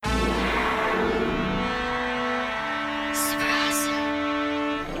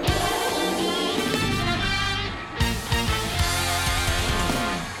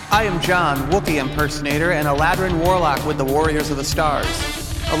I am John, Wookiee impersonator and Aladrin warlock with the Warriors of the Stars.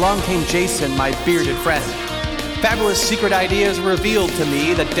 Along came Jason, my bearded friend. Fabulous secret ideas were revealed to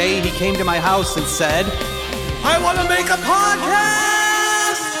me the day he came to my house and said, I want to make a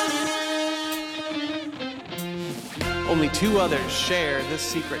podcast! Only two others share this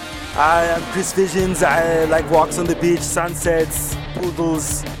secret. I am Chris Visions. I like walks on the beach, sunsets,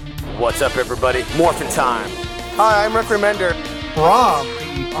 poodles. What's up, everybody? Morphin' time. Hi, I'm Rick Remender. Rob,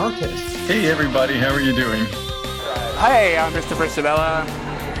 the artist. Hey, everybody. How are you doing? Hey, I'm Christopher Sabella.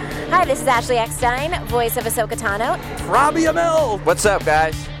 Hi, this is Ashley Eckstein, voice of Ahsoka Tano. Robbie Amell. What's up,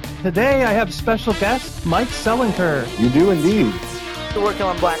 guys? Today I have special guest Mike Selinker. You do indeed. We're working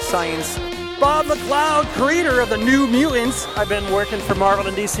on Black Science. Bob McLeod, creator of the New Mutants. I've been working for Marvel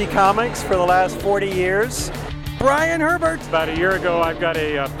and DC Comics for the last 40 years. Brian Herbert. About a year ago, I've got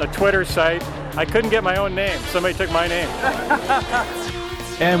a Twitter site. I couldn't get my own name. Somebody took my name.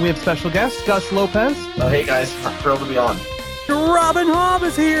 And we have special guest Gus Lopez. Oh, hey guys, I'm thrilled to be on. Robin Hobb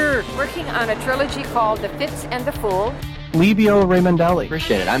is here. Working on a trilogy called The Fitz and the Fool. Livio Raimondelli.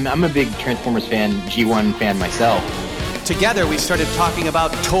 Appreciate it. I'm a big Transformers fan, G1 fan myself. Together we started talking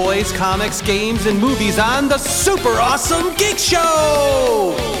about toys, comics, games, and movies on the Super Awesome Geek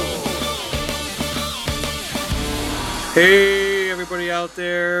Show! Hey everybody out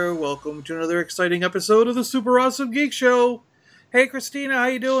there, welcome to another exciting episode of the Super Awesome Geek Show. Hey Christina, how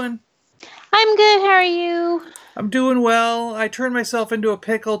you doing? I'm good, how are you? I'm doing well. I turned myself into a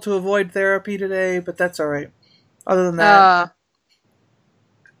pickle to avoid therapy today, but that's alright. Other than that...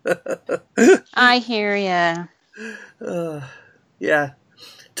 I hear ya. Yeah.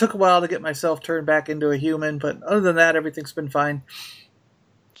 Took a while to get myself turned back into a human, but other than that, everything's been fine.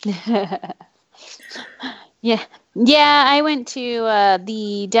 Yeah, I went to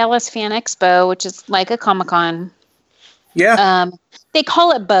the Dallas Fan Expo, which is like a Comic-Con. Yeah. They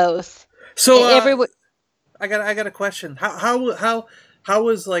call it both. So I got a question. How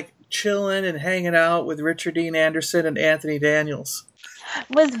was like chilling and hanging out with Richard Dean Anderson and Anthony Daniels?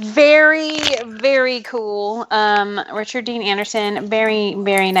 Was very, very cool. Richard Dean Anderson, very,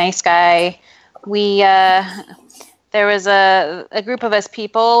 very nice guy. There was a group of us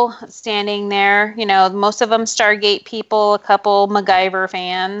people standing there, you know, most of them Stargate people, a couple MacGyver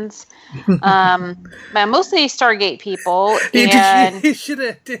fans, but mostly Stargate people. And he should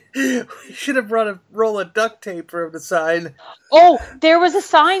have brought a roll of duct tape for him to sign. Oh, there was a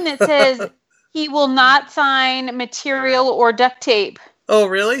sign that says he will not sign material or duct tape. Oh,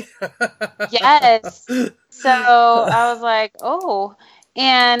 really? Yes. So I was like, oh.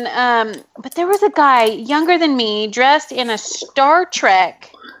 And but there was a guy younger than me dressed in a Star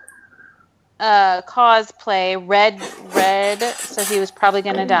Trek cosplay, red, so he was probably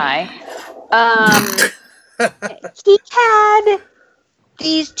gonna die. He had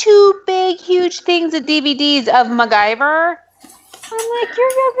these two big, huge things of DVDs of MacGyver. I'm like,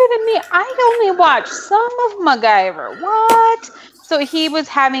 you're younger than me. I only watched some of MacGyver. What? So he was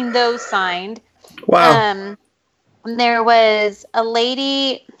having those signed. Wow. There was a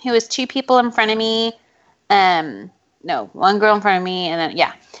lady who was two people in front of me. No, one girl in front of me, and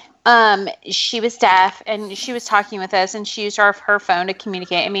then she was deaf, and she was talking with us, and she used her phone to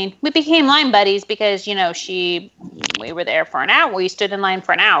communicate. I mean, we became line buddies because we were there for an hour. We stood in line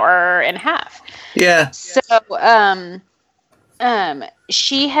for an hour and a half. Yeah. So,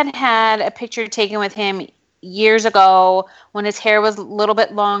 she had a picture taken with him years ago when his hair was a little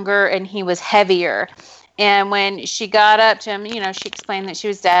bit longer and he was heavier. And when she got up to him, she explained that she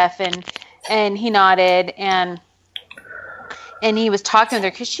was deaf, and he nodded, and he was talking with her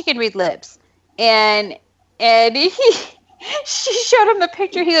because she could read lips. And she showed him the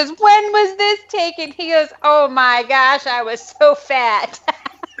picture. He goes, "When was this taken?" He goes, "Oh my gosh, I was so fat."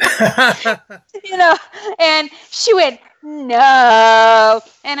 And she went, "No."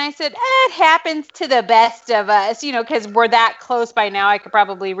 And I said, it happens to the best of us, because we're that close by now. I could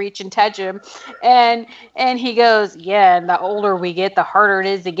probably reach and touch him. And he goes, "Yeah, and the older we get, the harder it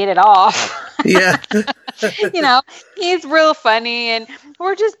is to get it off." Yeah. He's real funny, and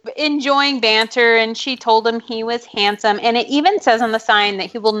we're just enjoying banter. And she told him he was handsome. And it even says on the sign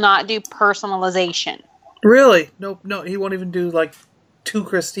that he will not do personalization. Really? No, he won't even do like to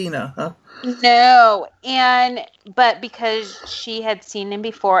Christina, huh? No, but because she had seen him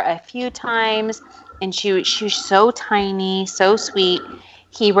before a few times, and she was so tiny, so sweet,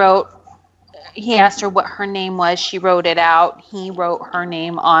 he asked her what her name was. She wrote it out. He wrote her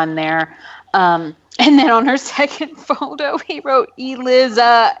name on there. And then on her second photo, he wrote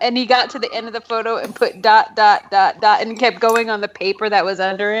Eliza, and he got to the end of the photo and put ... and kept going on the paper that was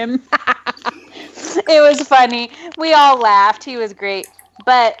under him. It was funny. We all laughed. He was great.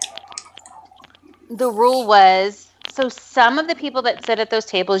 But the rule was, so some of the people that sit at those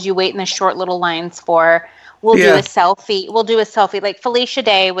tables you wait in the short little lines for will do a selfie. We'll do a selfie. Like Felicia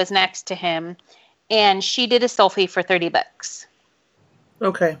Day was next to him, and she did a selfie for $30.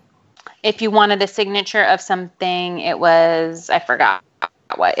 Okay. If you wanted a signature of something, it was, I forgot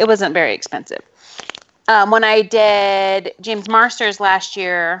what. It wasn't very expensive. When I did James Marsters last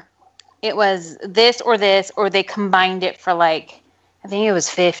year, it was this, or they combined it for like, I think it was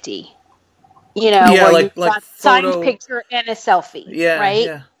 $50. You know, where you got signed picture and a selfie. Yeah. Right?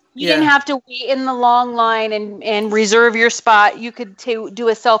 Yeah. You didn't have to wait in the long line and reserve your spot. You could do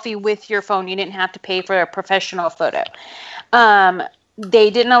a selfie with your phone. You didn't have to pay for a professional photo. They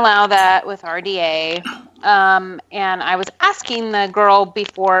didn't allow that with RDA. And I was asking the girl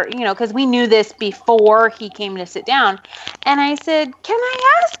before, you know, because we knew this before he came to sit down. And I said, can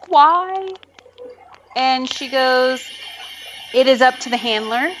I ask why? And she goes, it is up to the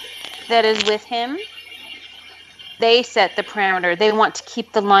handler that is with him. They set the parameter. They want to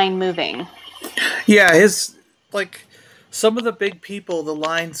keep the line moving. Yeah, some of the big people, the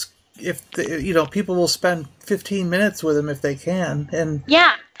lines, people will spend 15 minutes with him if they can. And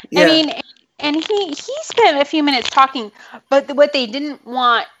yeah. I mean, and he spent a few minutes talking, but what they didn't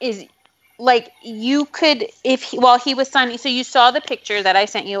want is, like, you could, while he was signing, so you saw the picture that I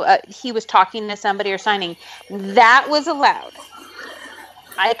sent you, he was talking to somebody or signing. That was allowed.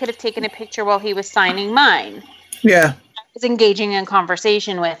 I could have taken a picture while he was signing mine. Yeah. I was engaging in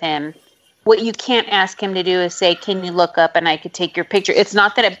conversation with him. What you can't ask him to do is say, can you look up and I could take your picture? It's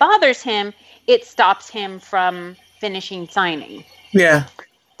not that it bothers him. It stops him from finishing signing. Yeah.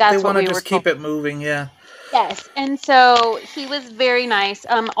 That's they what we just were keep it moving, yeah. Yes. And so he was very nice.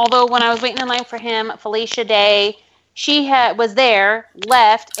 Although when I was waiting in line for him, Felicia Day, she was there,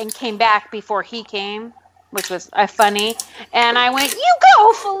 left, and came back before he came, which was funny. And I went, you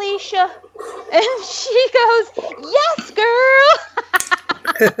go, Felicia. And she goes, yes, girl.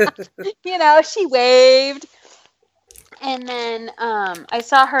 You know, she waved. And then I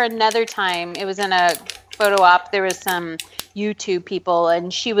saw her another time. It was in a photo op. There was some YouTube people,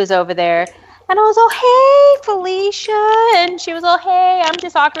 and she was over there. And I was all, hey, Felicia. And she was all, hey, I'm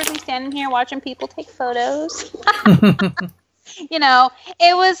just awkwardly standing here watching people take photos. You know,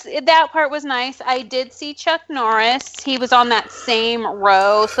 that part was nice. I did see Chuck Norris. He was on that same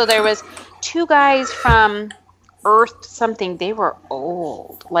row. So there was two guys from Earth something. They were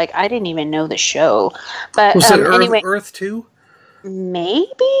old. Like, I didn't even know the show. But was it anyway, Earth 2? Maybe,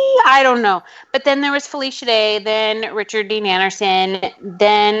 I don't know. But then there was Felicia Day, then Richard Dean Anderson,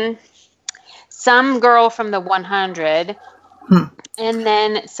 then some girl from the 100, and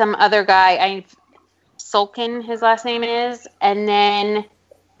then some other guy. Sulkin, his last name is, and then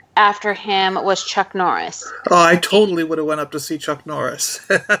after him was Chuck Norris. Oh, I totally would have went up to see Chuck Norris.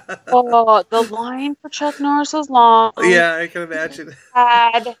 Oh, the line for Chuck Norris was long. Yeah, I can imagine. He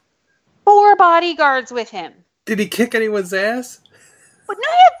had 4 bodyguards with him. Did he kick anyone's ass? But no,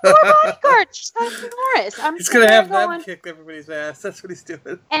 he had 4 bodyguards. Chuck Norris. He's going to have them kick everybody's ass. That's what he's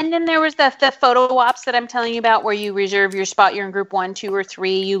doing. And then there was the photo ops that I'm telling you about, where you reserve your spot. You're in group 1, 2, or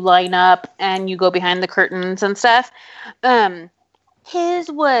 3. You line up and you go behind the curtains and stuff.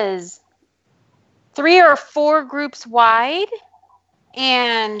 His was 3 or 4 groups wide,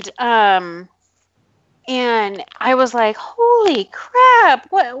 and I was like, holy crap!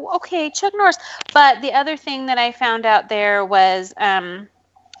 What? Okay, Chuck Norris. But the other thing that I found out there was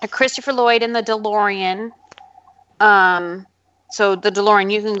Christopher Lloyd in the DeLorean. So the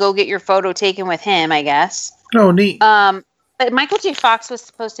DeLorean, you can go get your photo taken with him, I guess. Oh, neat. But Michael J. Fox was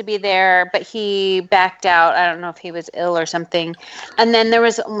supposed to be there, but he backed out. I don't know if he was ill or something. And then there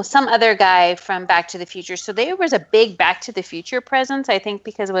was some other guy from Back to the Future. So there was a big Back to the Future presence, I think,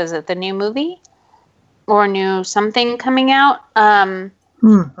 because was it the new movie or new something coming out? I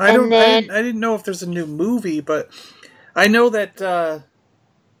didn't know if there's a new movie, but I know that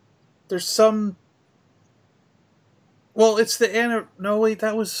there's some. Well, it's the no wait,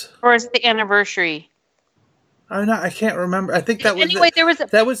 that was, or is it the anniversary? I can't remember. I think that was anyway. It was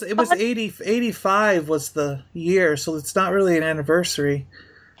 85 was the year, so it's not really an anniversary.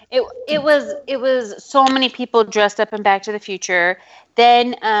 It was so many people dressed up in Back to the Future.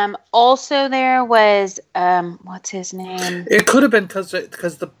 Then also there was what's his name? It could have been because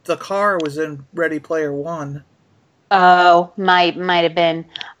the car was in Ready Player One. Oh, might have been.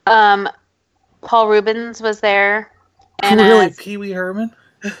 Paul Rubens was there. And really, Pee Wee Herman?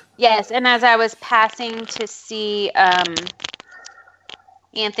 Yes, and as I was passing to see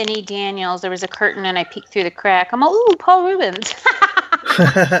Anthony Daniels, there was a curtain, and I peeked through the crack. I'm like, ooh, Paul Rubens.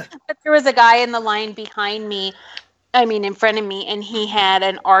 But there was a guy in the line behind me in front of me, and he had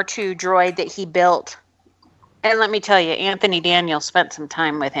an R2 droid that he built. And let me tell you, Anthony Daniels spent some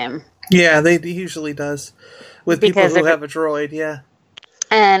time with him. Yeah, he usually does. With people who have a droid, yeah.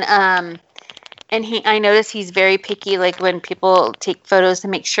 And I notice he's very picky, like when people take photos to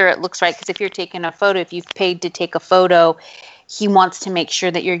make sure it looks right. Because if you're taking a photo, if you've paid to take a photo, he wants to make sure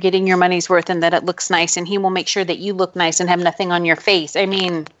that you're getting your money's worth and that it looks nice. And he will make sure that you look nice and have nothing on your face. I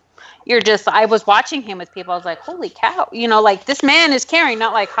mean, I was watching him with people. I was like, holy cow. Like this man is caring,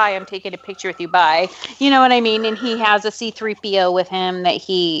 not like, hi, I'm taking a picture with you, bye. You know what I mean? And he has a C-3PO with him that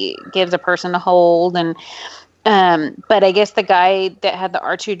he gives a person to hold. And but I guess the guy that had the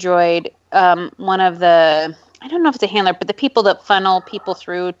R2 droid, one of the, I don't know if it's a handler, but the people that funnel people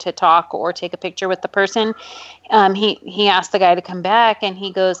through to talk or take a picture with the person, he asked the guy to come back, and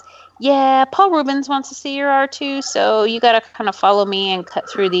he goes, yeah, Paul Rubens wants to see your R2, so you got to kind of follow me and cut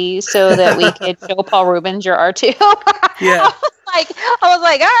through these so that we could show Paul Rubens your R2. Yeah. I was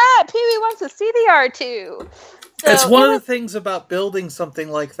like, all right, Pee-wee wants to see the R2. So it's one of the things about building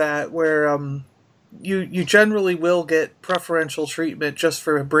something like that where you generally will get preferential treatment just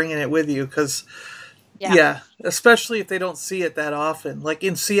for bringing it with you, because especially if they don't see it that often. Like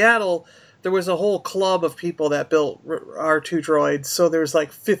in Seattle, there was a whole club of people that built R2 droids, so there's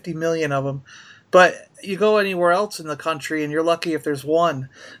like 50 million of them. But you go anywhere else in the country, and you're lucky if there's one.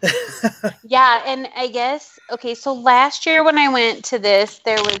 Yeah, and I guess, okay, so last year when I went to this,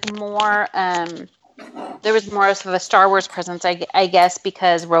 there was more of a Star Wars presence, I guess,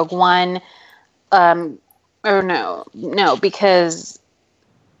 because Rogue One, because...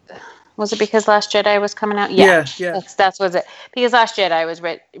 Was it because Last Jedi was coming out? Yeah. That's was it. Because Last Jedi was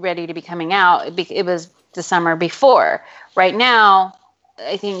ready to be coming out. It was the summer before. Right now,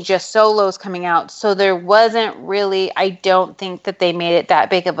 I think just Solo's coming out. So there wasn't really, I don't think that they made it that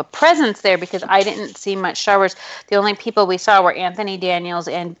big of a presence there, because I didn't see much Star Wars. The only people we saw were Anthony Daniels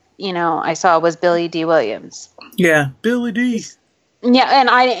and, I saw was Billy D. Williams. Yeah, Billy D. Yeah, and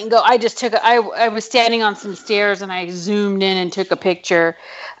I didn't go. I just took I was standing on some stairs, and I zoomed in and took a picture.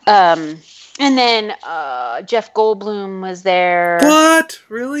 And then Jeff Goldblum was there. What?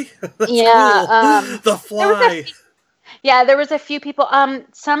 Really? That's cool. The Fly. There was a few people.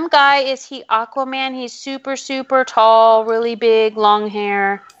 Some guy, is he Aquaman? He's super, super tall, really big, long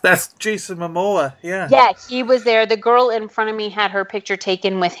hair. That's Jason Momoa, yeah. Yeah, he was there. The girl in front of me had her picture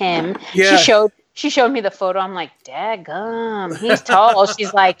taken with him. Yeah. She showed me the photo. I'm like, daggum, he's tall.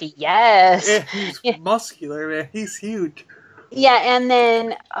 She's like, yes. Yeah, he's muscular, man. He's huge. Yeah, and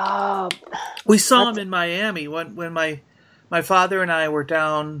then... we saw him in Miami when my father and I were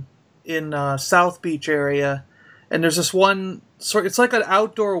down in South Beach area, and there's this one... It's like an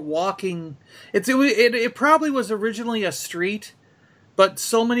outdoor walking... It probably was originally a street, but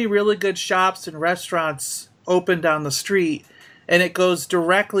so many really good shops and restaurants opened down the street, and it goes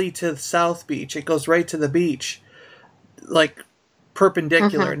directly to South Beach. It goes right to the beach, like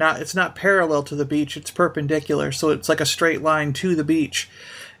perpendicular. It's not parallel to the beach. It's perpendicular, so it's like a straight line to the beach.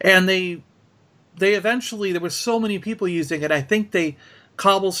 And they eventually, there was so many people using it. I think they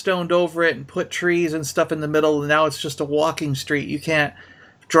cobblestoned over it and put trees and stuff in the middle, and now it's just a walking street. You can't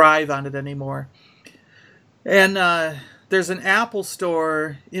drive on it anymore. And there's an Apple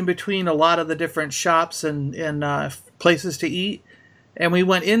store in between a lot of the different shops and places to eat, and we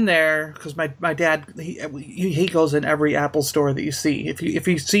went in there because my dad he goes in every Apple store that you see. If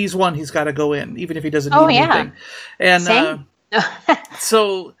he sees one, he's got to go in, even if he doesn't need anything. And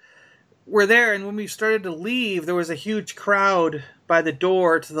so we're there, and when we started to leave, there was a huge crowd by the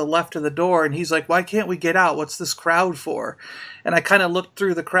door to the left of the door, and he's like, why can't we get out? What's this crowd for? And I kind of looked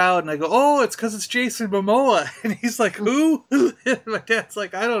through the crowd, and I go, oh, it's because it's Jason Momoa. And he's like, who? And my dad's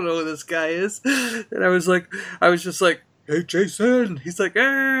like, I don't know who this guy is. And I was just like, hey, Jason. He's like,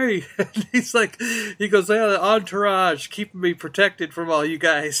 hey. And he's like, he goes, yeah, the entourage, keeping me protected from all you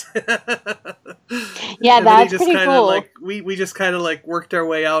guys. Yeah, that's pretty cool. We just kind of like worked our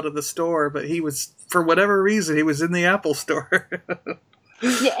way out of the store, but he was, for whatever reason, he was in the Apple store.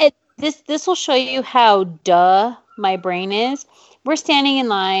 Yeah, this will show you how dumb my brain is. We're standing in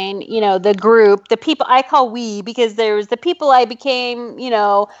line, the group, the people I call we, because there's the people I became,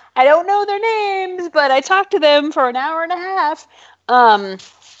 I don't know their names, but I talked to them for an hour and a half.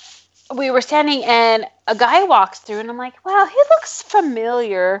 We were standing, and a guy walks through, and I'm like, wow, he looks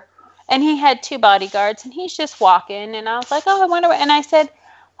familiar. And he had 2 bodyguards, and he's just walking, and I was like, oh, I wonder what, and I said,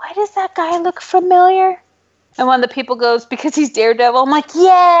 why does that guy look familiar? And one of the people goes, because he's Daredevil. I'm like,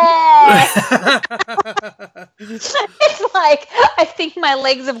 yeah! It's like, I think my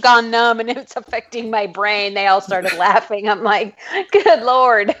legs have gone numb and it's affecting my brain. They all started laughing. I'm like, good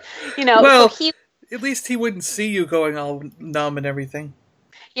Lord. Well, so at least he wouldn't see you going all numb and everything.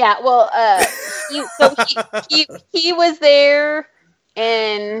 Yeah, well, he was there,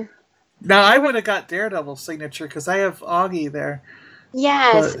 and now I would have got Daredevil's signature because I have Augie there.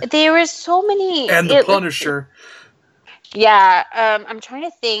 Yes, there was so many, and the Punisher. Yeah, I'm trying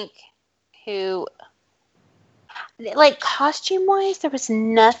to think who, like costume wise, there was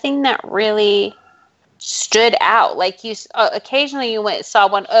nothing that really stood out. Like you, occasionally you saw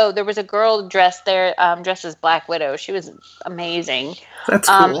one. Oh, there was a girl dressed there, dressed as Black Widow. She was amazing. That's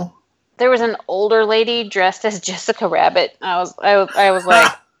cool. There was an older lady dressed as Jessica Rabbit. I was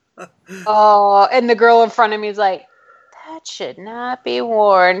like, oh, and the girl in front of me was like, that should not be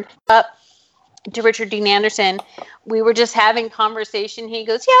worn. Up to Richard Dean Anderson, we were just having conversation. He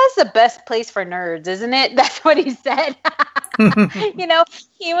goes, yeah, it's the best place for nerds, isn't it? That's what he said. You know,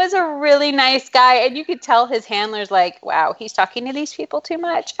 he was a really nice guy, and you could tell his handler's like, wow, he's talking to these people too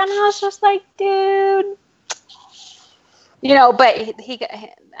much. And I was just like, dude. You know, but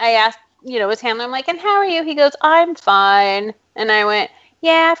I asked, you know, his handler, I'm like, and how are you? He goes, I'm fine. And I went,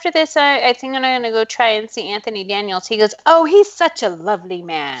 yeah, after this, I think I'm going to go try and see Anthony Daniels. He goes, oh, he's such a lovely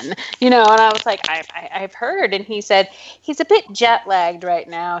man. You know, and I was like, I've heard. And he said, he's a bit jet lagged right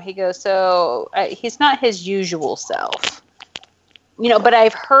now. He goes, so he's not his usual self. You know, but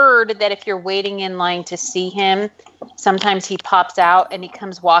I've heard that if you're waiting in line to see him, sometimes he pops out and he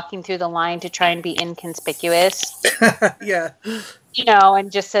comes walking through the line to try and be inconspicuous. Yeah. You know,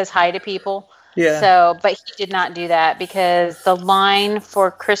 and just says hi to people. Yeah. So, but he did not do that because the line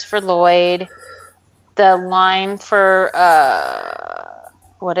for Christopher Lloyd, the line for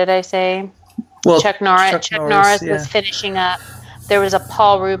what did I say? Well, Chuck Norris. Chuck Norris yeah. was finishing up. There was a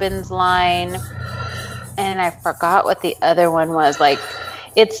Paul Rubens line, and I forgot what the other one was. Like,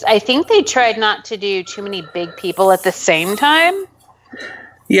 I think they tried not to do too many big people at the same time.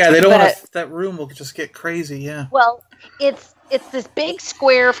 Yeah, they don't want to, that room will just get crazy. Yeah. Well, it's this big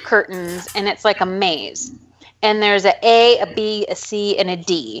square of curtains, and it's like a maze. And there's a B, a C, and a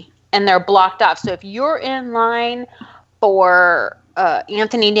D, and they're blocked off. So if you're in line for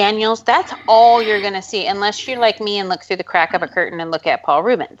Anthony Daniels, that's all you're going to see, unless you're like me and look through the crack of a curtain and look at Paul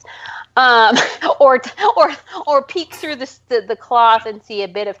Rubens, or peek through the cloth and see a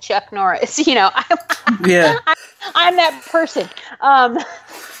bit of Chuck Norris. You know, I'm that person.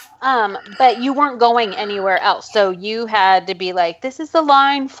 But you weren't going anywhere else. So you had to be like, this is the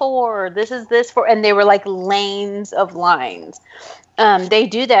line for, this is this for, and they were like lanes of lines. They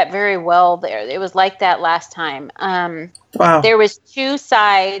do that very well there. It was like that last time. Wow. There was two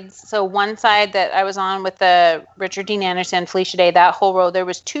sides. So one side that I was on with the Richard Dean Anderson, Felicia Day, that whole row, there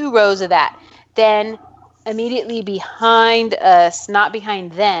was 2 rows of that. Then immediately behind us, not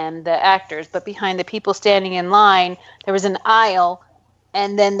behind them, the actors, but behind the people standing in line, there was an aisle.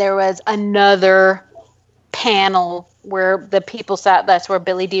 And then there was another panel where the people sat. That's where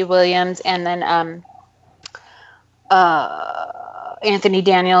Billy D. Williams and then Anthony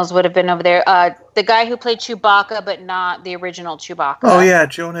Daniels would have been over there. The guy who played Chewbacca, but not the original Chewbacca. Oh, yeah,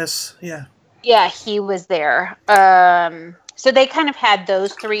 Jonas. Yeah. Yeah, he was there. So they kind of had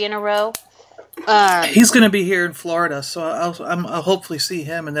those 3 in a row. He's going to be here in Florida, so I'll hopefully see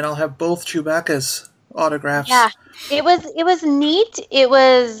him, and then I'll have both Chewbacca's autographs. Yeah. It was neat. It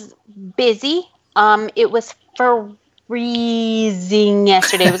was busy. It was freezing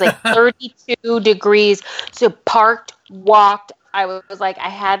yesterday. It was like 32 degrees. So parked, walked. I was like, I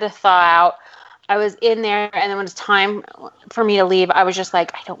had to thaw out. I was in there, and then when it was time for me to leave, I was just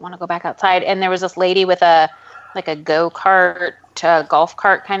like, I don't want to go back outside. And there was this lady with a go-kart, golf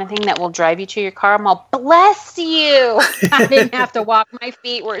cart kind of thing that will drive you to your car. I'm all, bless you. I didn't have to walk. My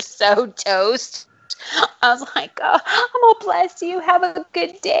feet were so toast. I was like, oh, I'm all, bless you. Have a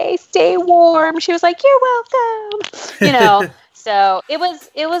good day. Stay warm. She was like, you're welcome. You know, so it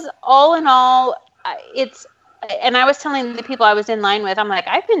was all in all, and I was telling the people I was in line with, I'm like,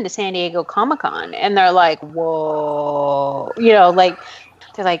 I've been to San Diego Comic-Con, and they're like, whoa, you know, like,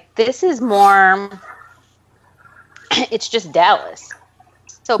 they're like, this is more, it's just Dallas.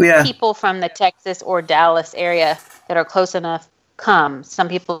 So people from the Texas or Dallas area that are close enough come. Some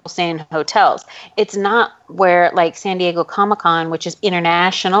people stay in hotels. It's not where, like, San Diego Comic-Con, which is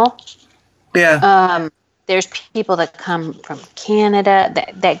international. Yeah. There's people that come from Canada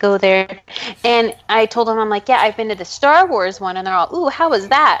that go there. And I told them, I'm like, yeah, I've been to the Star Wars one. And they're all, ooh, how was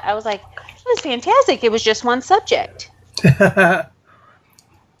that? I was like, it was fantastic. It was just one subject. You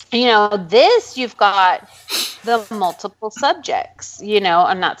know, this, you've got the multiple subjects, you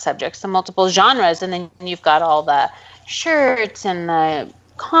know, not subjects, the multiple genres. And then you've got all the shirts and the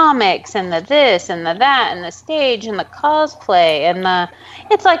comics and the this and the that and the stage and the cosplay and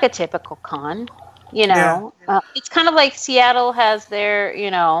it's like a typical con. You know, it's kind of like Seattle has their,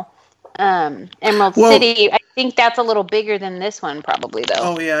 Emerald City. I think that's a little bigger than this one, probably, though.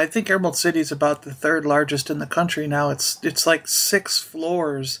 Oh yeah, I think Emerald City is about the third largest in the country now. It's like 6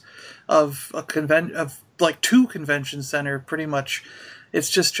 floors of like 2 convention center, pretty much. It's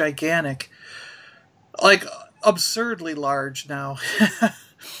just gigantic, like absurdly large now.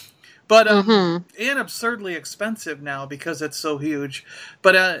 But and absurdly expensive now because it's so huge.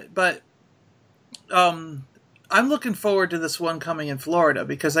 But I'm looking forward to this one coming in Florida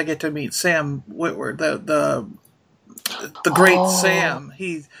because I get to meet Sam Whitworth, the great Sam.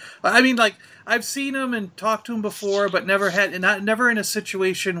 I've seen him and talked to him before, but never in a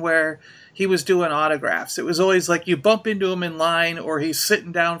situation where he was doing autographs. It was always like you bump into him in line, or he's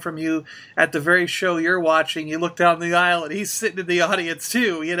sitting down from you at the very show you're watching. You look down the aisle and he's sitting in the audience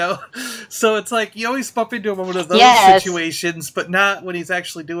too, So it's like you always bump into him in one of those situations, but not when he's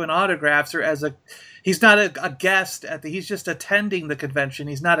actually doing autographs or he's not a guest he's just attending the convention.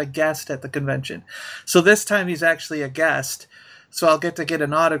 He's not a guest at the convention. So this time he's actually a guest. So I'll get to get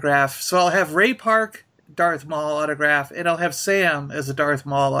an autograph. So I'll have Ray Park Darth Maul autograph, and I'll have Sam as a Darth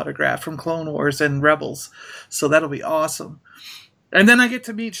Maul autograph from Clone Wars and Rebels. So that'll be awesome. And then I get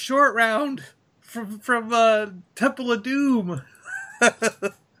to meet Short Round from Temple of Doom.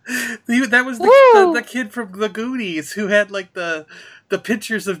 That was the kid from the Goonies who had like the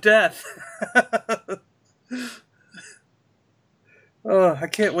pictures of death. Oh, I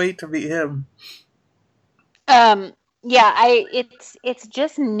can't wait to meet him. It's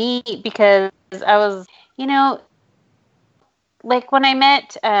just neat because I was, like when I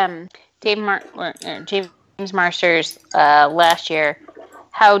met James Marsters last year,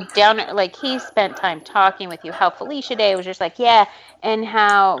 how he spent time talking with you, how Felicia Day was just like, and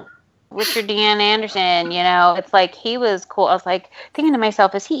how Richard Dean Anderson, it's like he was cool. I was like thinking to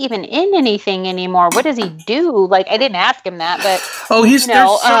myself, is he even in anything anymore? What does he do? Like, I didn't ask him that, but there's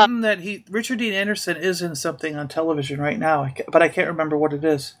something that Richard Dean Anderson is in something on television right now, but I can't remember what it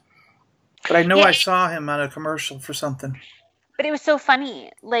is. But I know I saw him on a commercial for something. But it was so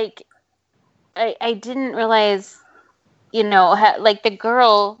funny. Like, I didn't realize, like the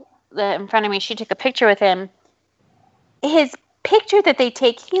girl in front of me, she took a picture with him. His picture that they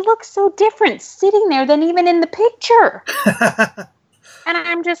take, he looks so different sitting there than even in the picture. And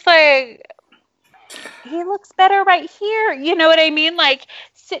I'm just like, he looks better right here. You know what I mean? Like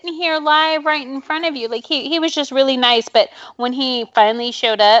sitting here live right in front of you. Like he was just really nice. But when he finally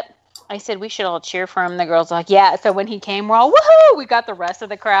showed up, I said, we should all cheer for him. The girls were like, yeah. So when he came, we're all, woohoo! We got the rest of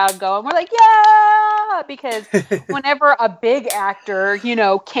the crowd going. We're like, yeah! Because whenever a big actor,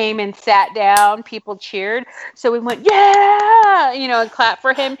 came and sat down, people cheered. So we went, yeah! And clapped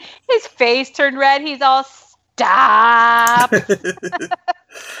for him. His face turned red. He's all, stop!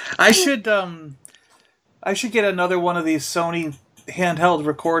 I should get another one of these Sony handheld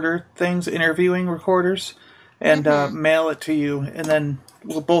recorder things, interviewing recorders, and mail it to you, and then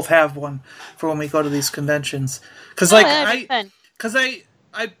we'll both have one for when we go to these conventions. Because I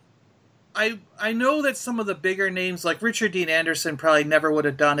know that some of the bigger names, like Richard Dean Anderson, probably never would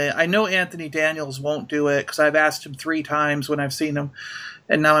have done it. I know Anthony Daniels won't do it because I've asked him 3 times when I've seen him,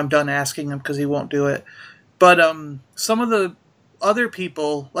 and now I'm done asking him because he won't do it. But some of the other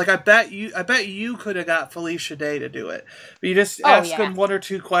people, like I bet you could have got Felicia Day to do it. You just ask them 1 or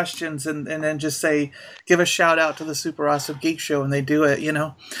 2 questions and then just say, give a shout out to the Super Awesome Geek Show, and they do it,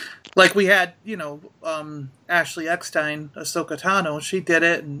 Like we had, Ashley Eckstein, Ahsoka Tano, she did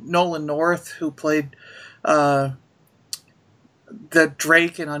it, and Nolan North, who played the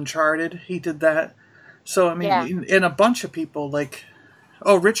Drake in Uncharted, he did that. So, I mean, and a bunch of people, like,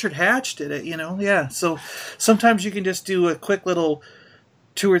 Richard Hatch did it, Yeah, so sometimes you can just do a quick little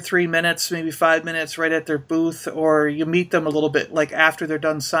 2 or 3 minutes, maybe 5 minutes right at their booth, or you meet them a little bit, like after they're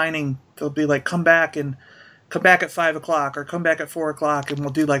done signing, they'll be like, come back at 5 o'clock or come back at 4 o'clock and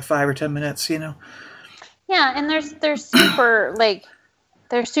we'll do like 5 or 10 minutes, Yeah, and they're super,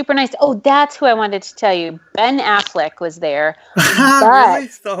 they're super nice. Oh, that's who I wanted to tell you. Ben Affleck was there. Really?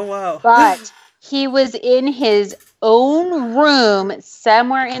 Oh, wow. But he was in his own room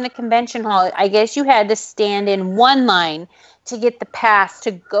somewhere in the convention hall. I guess you had to stand in one line to get the pass to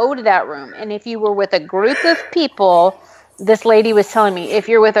go to that room. And if you were with a group of people, this lady was telling me, if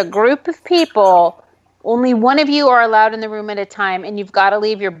you're with a group of people, only one of you are allowed in the room at a time, and you've got to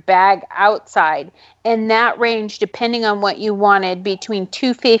leave your bag outside. And that range, depending on what you wanted, between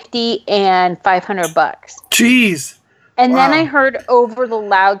 $250 and $500. Jeez. And then I heard over the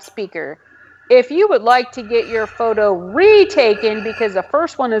loudspeaker, if you would like to get your photo retaken because the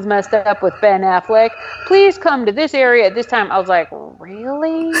first one is messed up with Ben Affleck, please come to this area at this time. I was like,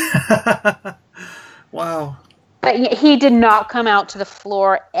 really? Wow. But he did not come out to the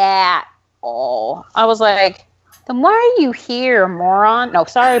floor at all. I was like, then why are you here, moron? No,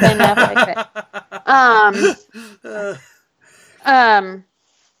 sorry, Ben Affleck.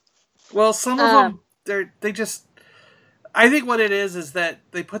 Well, some of them, they just... I think what it is that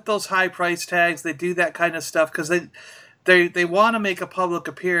they put those high price tags, they do that kind of stuff because they want to make a public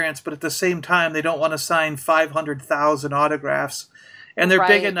appearance, but at the same time, they don't want to sign 500,000 autographs. And they're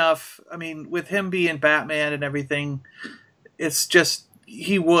big enough. I mean, with him being Batman and everything, it's just,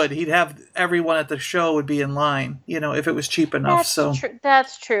 he'd have everyone at the show would be in line, if it was cheap enough.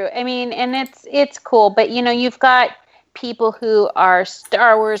 That's true. I mean, and it's cool, but you've got people who are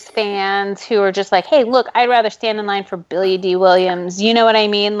Star Wars fans who are just like, hey, look, I'd rather stand in line for Billy D. Williams. You know what I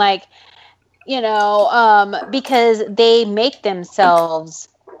mean? Like, because they make themselves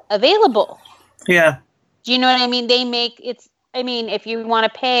available. Yeah. Do you know what I mean? If you want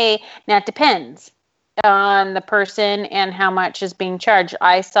to pay, now it depends on the person and how much is being charged.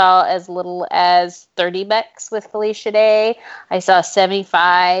 I saw as little as $30 with Felicia Day. I saw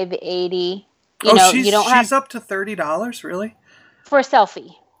 75, 80. She's up to $30, really? For a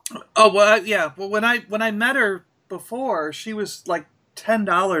selfie. Oh, well, yeah. Well, when I met her before, she was like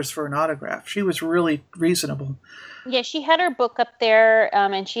 $10 for an autograph. She was really reasonable. Yeah, she had her book up there,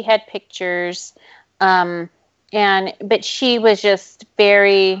 and she had pictures, but she was just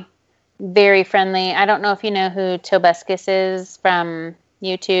very, very friendly. I don't know if you know who Tobuscus is from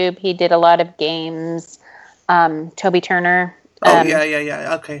YouTube. He did a lot of games. Toby Turner.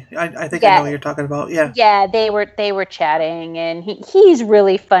 Yeah. Okay, I think I know what you're talking about. Yeah. Yeah, they were chatting, and he's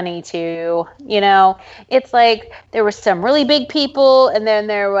really funny too. It's like there were some really big people, and then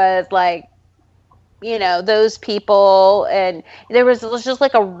there was like, those people, and there was just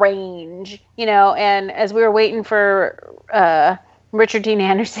like a range, and as we were waiting for Richard Dean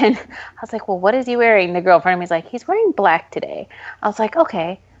Anderson, I was like, well, what is he wearing? The girl in front of me is like, he's wearing black today. I was like,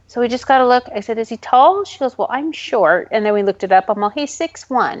 okay. So we just got to look. I said, is he tall? She goes, well, I'm short. And then we looked it up. I'm like, he's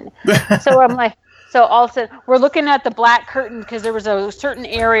 6'1". So I'm like, so all of a sudden, we're looking at the black curtain because there was a certain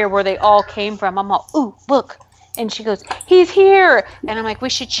area where they all came from. I'm like, ooh, look. And she goes, he's here. And I'm like, we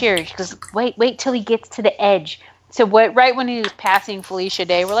should cheer. She goes, wait till he gets to the edge. So right when he was passing Felicia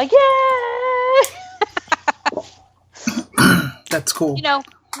Day, we're like, yeah. That's cool.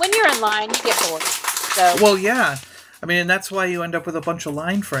 When you're in line, you get bored. So. Well, yeah. I mean, and that's why you end up with a bunch of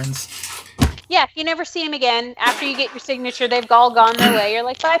line friends. Yeah, you never see them again. After you get your signature, they've all gone their way. You're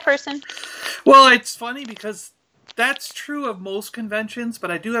like, bye, person. Well, it's funny because that's true of most conventions, but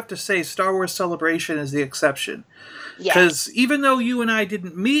I do have to say Star Wars Celebration is the exception. Because even though you and I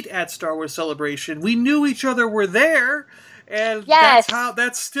didn't meet at Star Wars Celebration, we knew each other were there, and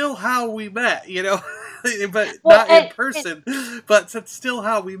that's still how we met, but not in person, but that's still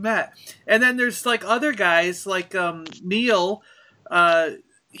how we met. And then there's like other guys like Neil,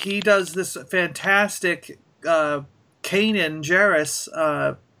 he does this fantastic Kanan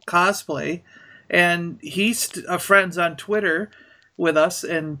Jarrus cosplay, and he's friends on Twitter with us,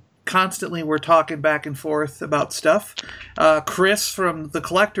 and constantly we're talking back and forth about stuff. Chris from the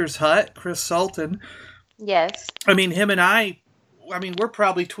Collector's Hut, Chris Sultan. Yes. I mean, him and we're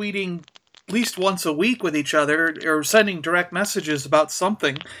probably tweeting at least once a week with each other or sending direct messages about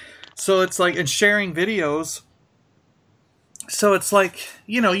something. So it's like, and sharing videos. So it's like,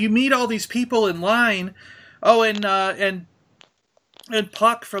 you meet all these people in line. Oh, and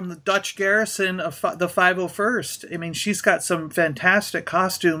Puck from the Dutch Garrison of the 501st. I mean, she's got some fantastic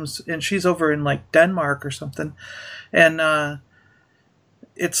costumes, and she's over in like Denmark or something. And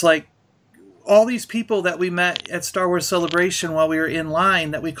it's like, all these people that we met at Star Wars Celebration while we were in line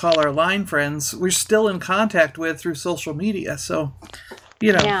that we call our line friends, we're still in contact with through social media. So,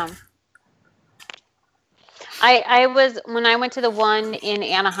 Yeah. I was, when I went to the one in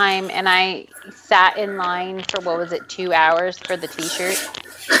Anaheim, and I sat in line for, 2 hours for the t-shirt?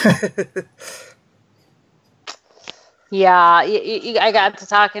 Yeah, I got to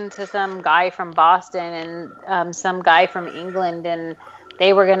talking to some guy from Boston and some guy from England, and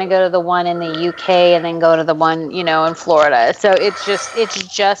they were going to go to the one in the UK and then go to the one, in Florida. So it's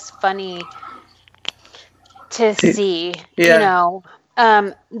just funny to see,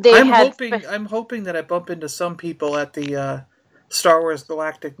 I'm hoping that I bump into some people at the Star Wars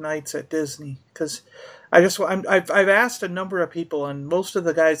Galactic Nights at Disney, because I've asked a number of people, and most of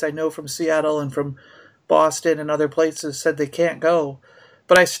the guys I know from Seattle and from Boston and other places said they can't go.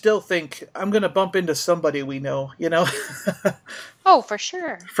 But I still think I'm going to bump into somebody we know, Oh, for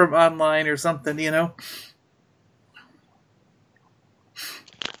sure. From online or something,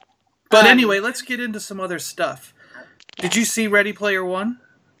 But anyway, let's get into some other stuff. Did you see Ready Player One?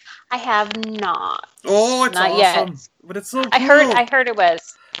 I have not. Oh, it's not awesome. Yet. But it's so cool. I heard it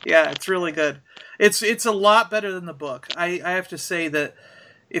was. Yeah, it's really good. It's a lot better than the book. I have to say that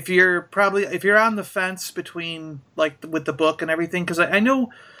if you're on the fence between like with the book and everything, because I know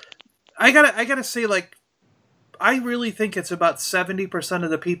I gotta say, like, I really think it's about 70% of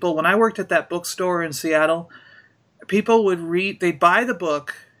the people. When I worked at that bookstore in Seattle, people they'd buy the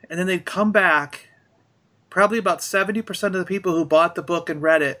book and then they'd come back. Probably about 70% of the people who bought the book and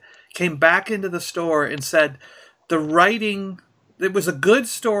read it came back into the store and said the writing, it was a good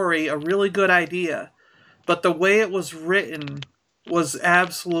story, a really good idea, but the way it was written was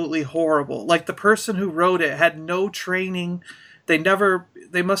absolutely horrible. Like, the person who wrote it had no training. They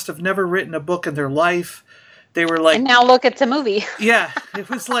must have never written a book in their life. They were like, and now look, it's a movie. Yeah, it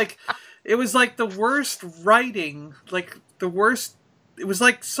was like the worst writing, like the worst. It was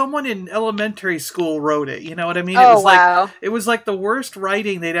like someone in elementary school wrote it. You know what I mean? Oh, wow. It was like the worst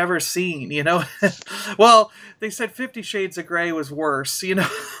writing they'd ever seen. You know, well, they said 50 Shades of Grey was worse. You know,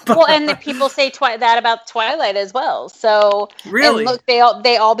 well, and the people say that about Twilight as well. So really, and look, they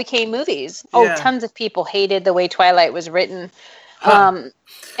all became movies. Oh, yeah. Tons of people hated the way Twilight was written.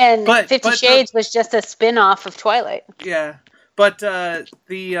 And 50 Shades was just a spin-off of Twilight. Yeah, but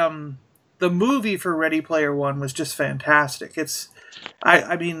the movie for Ready Player One was just fantastic.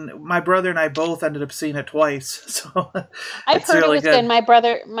 I mean, my brother and I both ended up seeing it twice, so I've heard really it was good.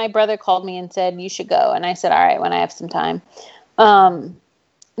 My brother called me and said you should go, and I said all right when I have some time.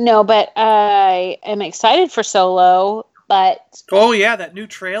 No, but I am excited for Solo. But oh yeah, that new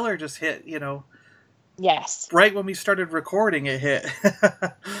trailer just hit. You know. Yes. Right when we started recording, it hit.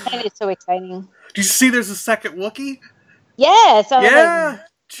 And it's so exciting. Did you see there's a second Wookiee? Yes. Yeah.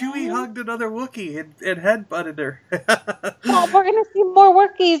 Chewie hugged another Wookiee and headbutted her. Well, we're going to see more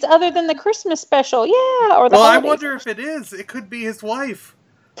Wookiees other than the Christmas special. Yeah. Or the I wonder if it is. It could be his wife.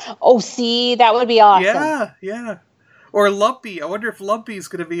 Oh, see, that would be awesome. Yeah, yeah. Or Lumpy. I wonder if Lumpy's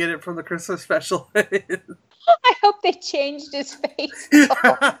going to be in it from the Christmas special. I hope they changed his face.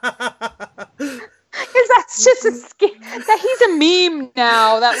 Because that's just that he's a meme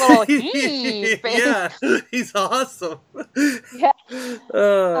now. That little face. Yeah, he's awesome. Yeah.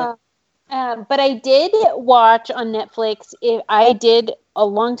 But I did watch on Netflix. I did a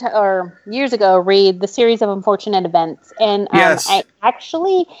long time or years ago read the series of Unfortunate Events, and yes. I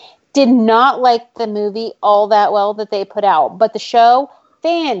actually did not like the movie all that well that they put out, but the show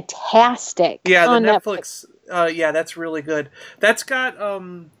fantastic. Yeah, the Netflix. Yeah, that's really good. That's got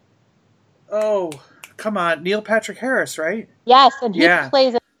oh, come on, Neil Patrick Harris, right? Yes, and he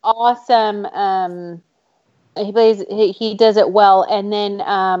plays an awesome. He does it well, and then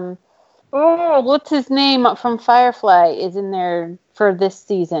what's his name from Firefly is in there for this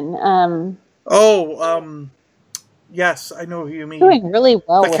season. Yes, I know who you mean. Doing really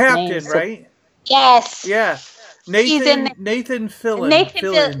well. The with captain, names. right? Yes. Yeah. Nathan Fillion. Nathan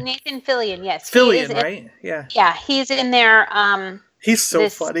Fillion, yes. Fillion, right? Yeah. Yeah, he's in there. He's so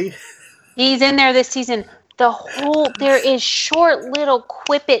funny. He's in there this season. There is short little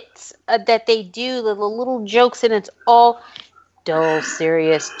quippets that they do, the little jokes, and it's all dull,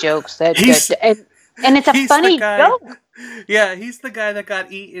 serious jokes. And it's a funny joke. Yeah, he's the guy that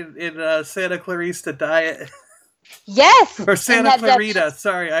got eaten in Santa Clarita Diet. Yes. Or Santa Clarita.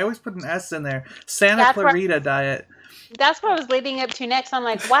 Sorry, I always put an S in there. Santa Clarita Diet. That's what I was leading up to next. I'm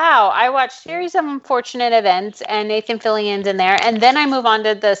like, wow, I watched Series of Unfortunate Events and Nathan Fillion's in there. And then I move on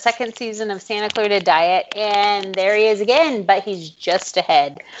to the second season of Santa Clarita Diet. And there he is again, but he's just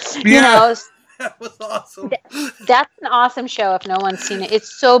ahead. Yeah, you know, that was awesome. That's an awesome show if no one's seen it.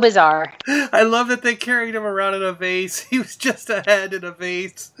 It's so bizarre. I love that they carried him around in a vase. He was just ahead in a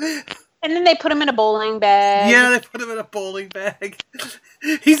vase. And then they put him in a bowling bag. Yeah, they put him in a bowling bag.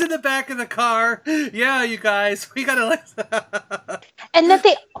 He's in the back of the car. Yeah, you guys, we gotta And that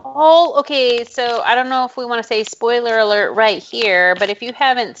they all, okay, so I don't know if we want to say spoiler alert right here, but if you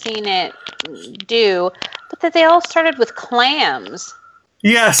haven't seen it, do. But that they all started with clams.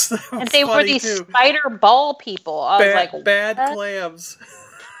 Yes. And they were these spider ball people. I was like, bad clams.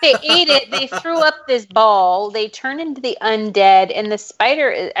 They ate it. They threw up this ball. They turned into the undead. And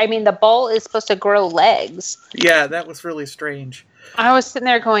the ball is supposed to grow legs. Yeah, that was really strange. I was sitting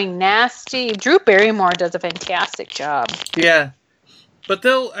there going, nasty. Drew Barrymore does a fantastic job. Yeah. But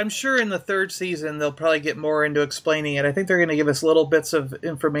I'm sure in the third season, they'll probably get more into explaining it. I think they're going to give us little bits of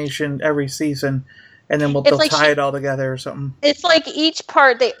information every season. And then they'll tie it all together or something. It's like each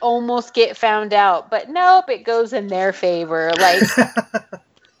part they almost get found out. But nope, it goes in their favor. Like...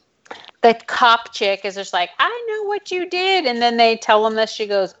 the cop chick is just like, I know what you did, and then they tell him this. She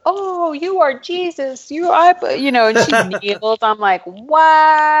goes, "Oh, you are Jesus, and she kneels. I'm like,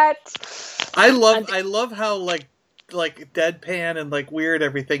 what? I love how like deadpan and like weird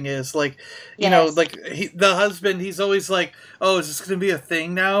everything is. Like, the husband, he's always like, "Oh, is this going to be a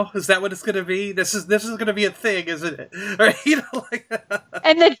thing now? Is that what it's going to be? This is going to be a thing, isn't it?" Or,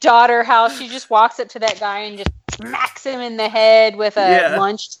 And the daughter, how she just walks up to that guy and just smacks him in the head with a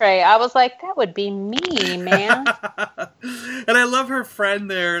lunch tray. I was like, that would be me, man. And I love her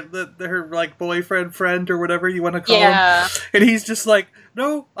friend there, her like boyfriend friend or whatever you want to call him. And he's just like,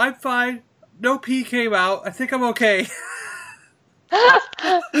 "No, I'm fine. No pee came out. I think I'm okay."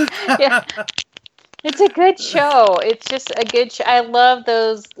 Yeah. It's a good show. It's just a good show. I love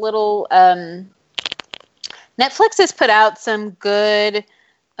those little Netflix has put out some good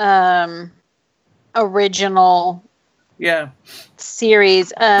original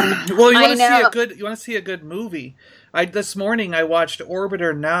series. Well, you want to see a good movie. This morning I watched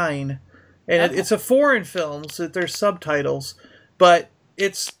Orbiter 9, and it's a foreign film, so there's subtitles, but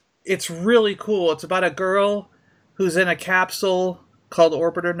it's really cool. It's about a girl who's in a capsule called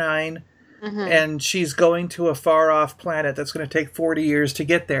Orbiter 9, and she's going to a far-off planet that's going to take 40 years to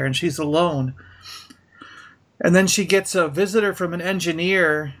get there, and she's alone. And then she gets a visitor from an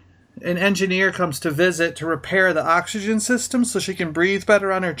engineer. An engineer comes to visit to repair the oxygen system so she can breathe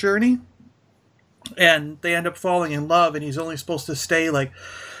better on her journey. And they end up falling in love, and he's only supposed to stay like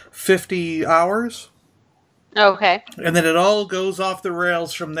 50 hours. Okay. And then it all goes off the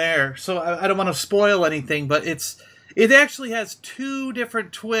rails from there. So I don't want to spoil anything, but it actually has 2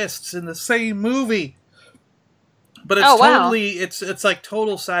 different twists in the same movie. But it's it's like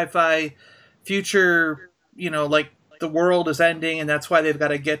total sci-fi future, like the world is ending and that's why they've got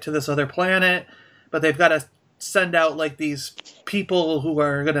to get to this other planet, but they've got to send out like these people who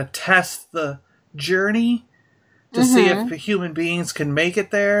are going to test the journey to see if human beings can make it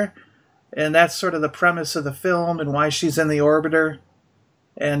there. And that's sort of the premise of the film and why she's in the orbiter.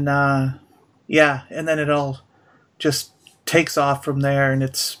 And and then it all just takes off from there, and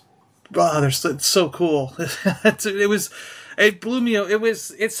it's so cool. It blew me.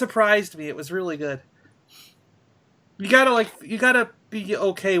 It surprised me. It was really good. You gotta be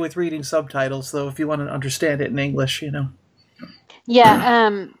okay with reading subtitles though if you want to understand it in English,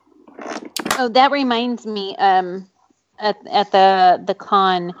 Yeah. Oh, that reminds me. At the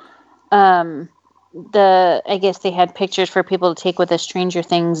con, I guess they had pictures for people to take with a Stranger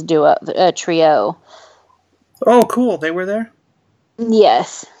Things trio. Oh, cool! They were there.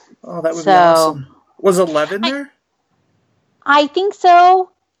 Yes. Oh, that would be awesome. Was 11 there? I think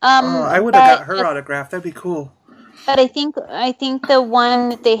so. I would have got her autograph. That'd be cool. But I think the one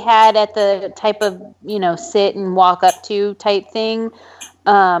that they had at the type of sit and walk up to type thing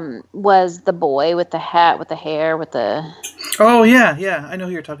was the boy with the hat, with the hair, with the. Oh yeah, I know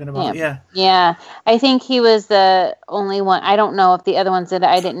who you're talking about. Yeah. I think he was the only one. I don't know if the other ones did.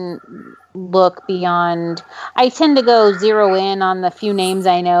 I didn't look beyond. I tend to go zero in on the few names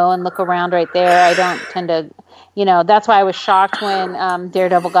I know and look around right there. I don't tend to, That's why I was shocked when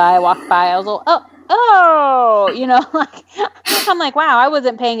Daredevil guy walked by. I was like, I'm like, wow, I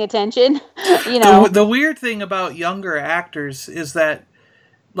wasn't paying attention. The weird thing about younger actors is that,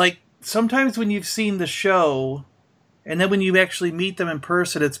 like, sometimes when you've seen the show, and then when you actually meet them in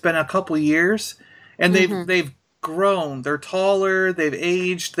person, it's been a couple years, and they've grown. They're taller. They've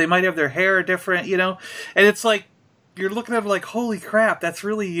aged. They might have their hair different, and it's like you're looking at them like, holy crap, that's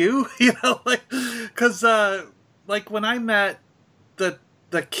really you, because like when I met the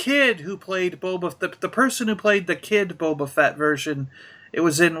kid who played the person who played the kid Boba Fett version, it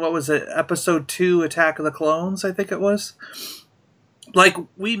was in, what was it, episode 2, Attack of the Clones, I think it was. Like,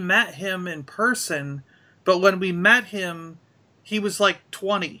 we met him in person, but when we met him, he was like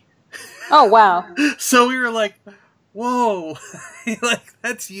 20. Oh, wow. So we were like, whoa, like,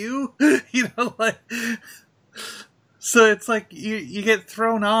 that's you? So it's like, you get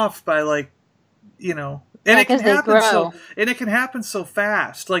thrown off by, like, and it can happen so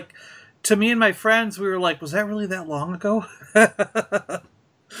fast. Like, to me and my friends, we were like, was that really that long ago? Yeah,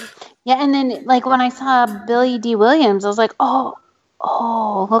 and then, like, when I saw Billy D. Williams, I was like, oh,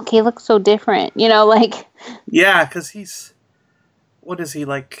 look, he looks so different. Yeah, because he's, what is he,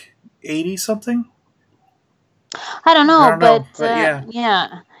 like, 80-something? I don't know, but yeah.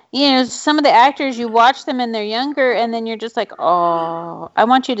 Some of the actors, you watch them and they're younger, and then you're just like, oh, I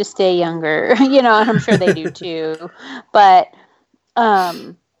want you to stay younger. And I'm sure they do too. But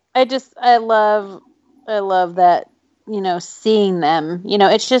I love that, seeing them.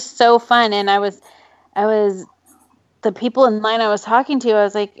 It's just so fun. And I was the people in line I was talking to, I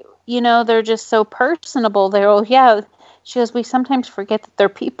was like, they're just so personable. They're, oh, yeah. She goes, we sometimes forget that they're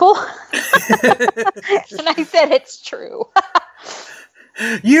people. And I said, it's true.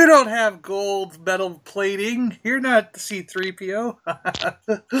 You don't have gold metal plating. You're not C-3PO.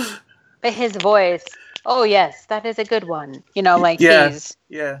 But his voice, oh, yes, that is a good one. He's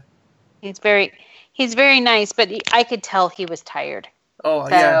very nice, but I could tell he was tired. Oh,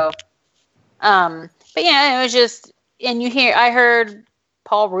 yeah. But yeah, it was just, and I heard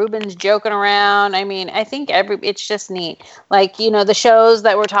Paul Rubens joking around. I mean, I think it's just neat. Like, the shows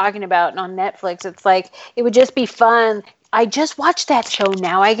that we're talking about on Netflix, it's like, it would just be fun. I just watched that show.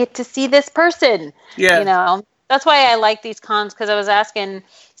 Now I get to see this person. Yeah. That's why I like these cons, because I was asking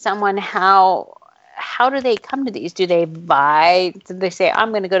someone how do they come to these? Do they buy? Do they say,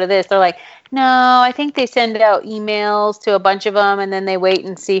 I'm going to go to this? They're like, no, I think they send out emails to a bunch of them, and then they wait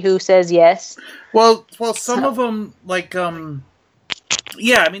and see who says yes. Well, some of them, like,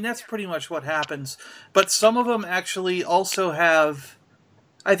 yeah, I mean, that's pretty much what happens. But some of them actually also have,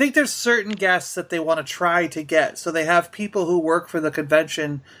 I think there's certain guests that they want to try to get. So they have people who work for the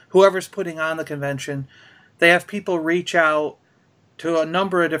convention, whoever's putting on the convention, they have people reach out to a